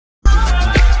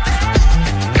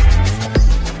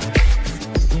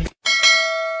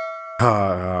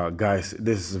Guys,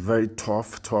 this is very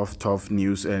tough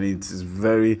news, and it's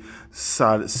very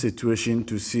sad situation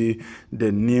to see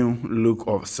the new look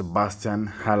of Sebastian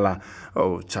Haller.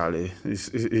 Oh, Charlie, it's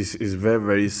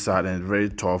very sad and very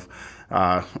tough.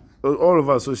 All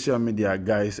over social media,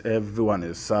 guys, everyone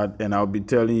is sad, and I'll be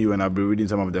telling you, and I'll be reading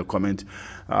some of the comments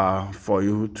for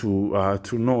you to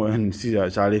know and see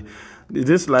that, Charlie.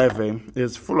 This life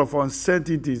is full of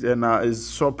uncertainties and is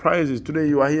surprises. Today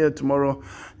you are here, tomorrow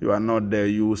you are not there.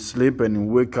 You sleep and you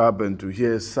wake up and to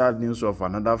hear sad news of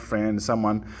another friend,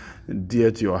 someone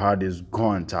dear to your heart is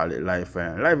gone, Charlie. Life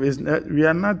is, we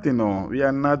are nothing, no. We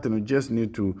are nothing. We just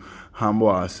need to humble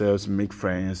ourselves, make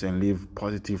friends, and live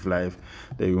positive life.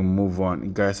 Then you move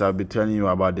on. Guys, I'll be telling you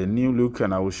about the new look,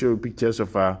 and I will show you pictures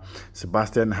of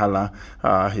Sebastian Haller,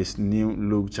 his new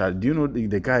look. Charlie, do you know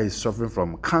the guy is suffering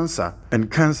from cancer? And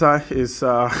cancer is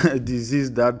a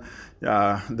disease that they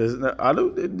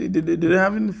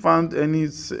haven't found any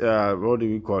what do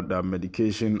we call that,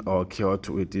 medication or cure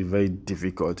to it. It's very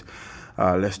difficult.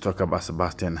 Let's talk about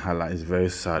Sebastian Haller. It's a very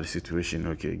sad situation.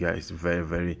 Okay, guys,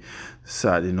 very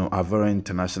sad. You know, a very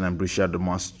international and Borussia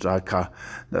Dortmund striker,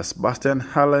 the Sebastian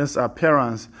Haller's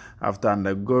appearance after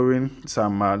undergoing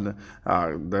some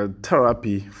the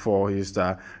therapy for his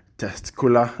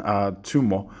testicular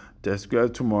tumor.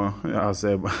 Testicular tumor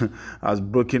has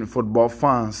broken football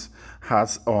fans'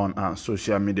 hearts on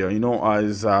social media. You know,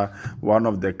 as one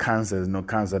of the cancers,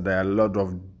 cancer, there are a lot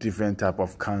of different type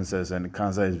of cancers, and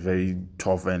cancer is very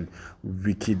tough and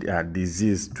wicked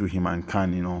disease to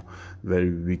humankind. You know, very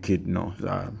wicked.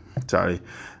 Sorry.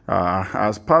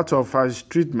 As part of his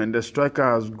treatment, the striker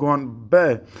has gone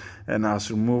bare and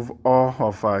has removed all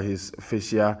of his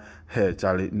facial hair.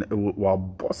 Charlie,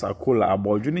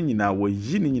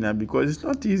 because it's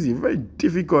not easy, very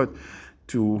difficult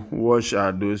to watch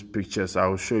those pictures. I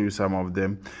will show you some of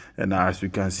them, and as you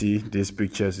can see, these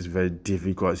pictures is very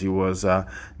difficult. He was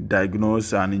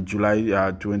diagnosed and in July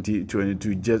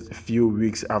 2022, just a few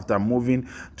weeks after moving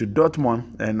to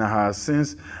Dortmund, and has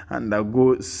since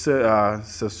undergo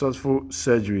successful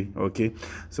surgery. Okay,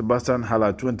 Sebastian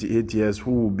Haller, 28 years,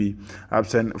 who will be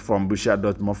absent from Borussia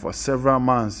Dortmund for several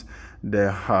months.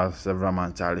 There has several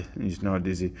months, Charlie. It's not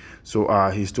easy. So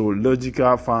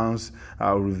histological fans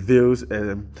reveals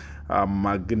a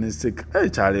magnetic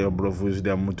Charlie Obrofus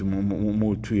there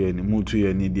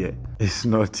it's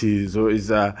not easy. So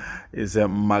it's a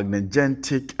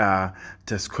magnetic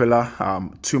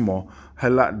testicular tumor.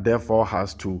 Haller therefore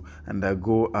has to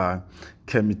undergo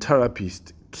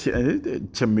chemotherapist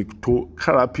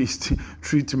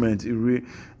treatment.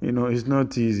 It's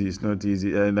not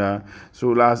easy. And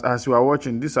so as you are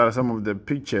watching, these are some of the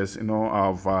pictures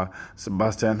of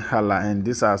Sebastian Haller, and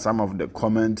these are some of the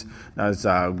comments that's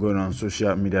going on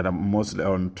social media, mostly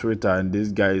on Twitter. And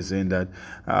this guy is saying that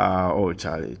oh,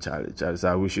 Charlie,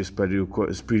 I wish you speedy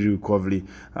recovery.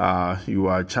 You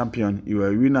are a champion, you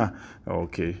are a winner.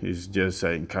 Okay, he's just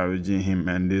encouraging him.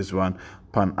 And this one,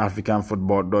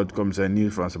 PanAfricanFootball.com, says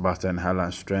news from Sebastian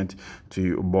Haller, strength to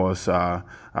you, boss,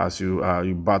 as you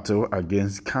battle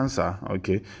against cancer.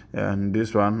 Okay, and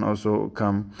this one also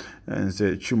come and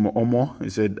said Chumo Omo. He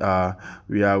said,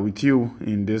 we are with you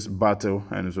in this battle,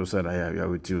 and also said, yeah, we are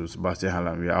with you, Sebastian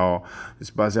Haller. We are all.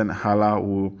 Sebastian Haller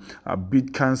will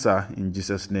beat cancer in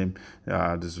Jesus' name.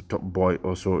 This top boy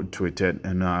also tweeted,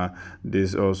 and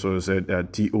this also said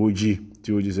TOG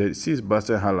said, see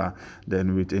Sebastian Haller,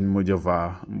 then with an emoji of a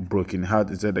broken heart.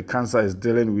 He said the cancer is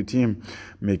dealing with him.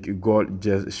 Make God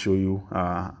just show you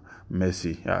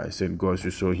mercy. He said God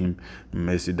should show him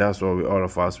mercy. That's what all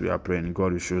of us, we are praying.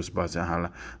 God will show Sebastian Haller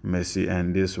mercy.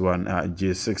 And this one,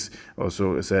 J6,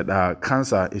 also said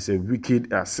cancer is a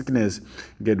wicked sickness.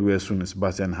 Get well soon,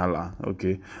 Sebastian Haller.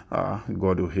 Okay,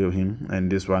 God will heal him. And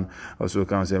this one also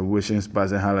comes and wishing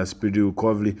Sebastian Haller speedy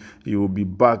recovery. You will be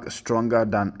back stronger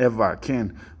than ever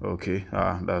can. Okay,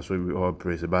 that's what we all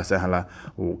pray. Sebastian Haller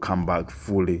will come back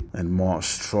fully and more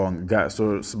strong. Guys,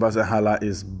 so Sebastian Haller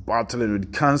is battling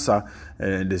with cancer,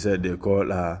 and they said they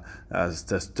call as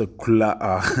testicular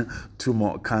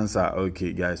tumor cancer.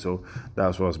 Okay, guys, so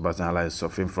that's what Sebastian Haller is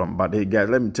suffering from. But hey, guys,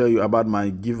 let me tell you about my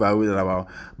giveaway that I'm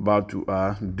about to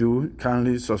do.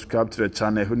 Kindly subscribe to the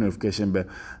channel, hit notification bell,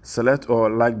 select or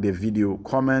like the video,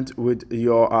 comment with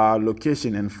your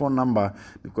location and phone number,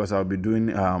 because I'll be doing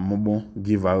mobile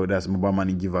giveaway, that's mobile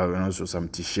money giveaway, and also some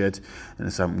t-shirt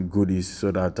and some goodies,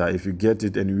 so that if you get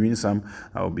it and you win some,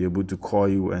 I'll be able to call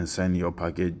you and send your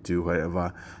package to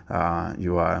wherever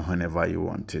you are, whenever you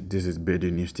want it. This is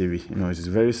Bedu News TV. It's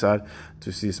very sad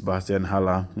to see Sebastian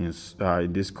Haller in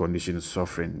this condition,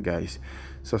 suffering. Guys,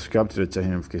 subscribe to the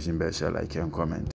channel, notification bell, share, like, and comment.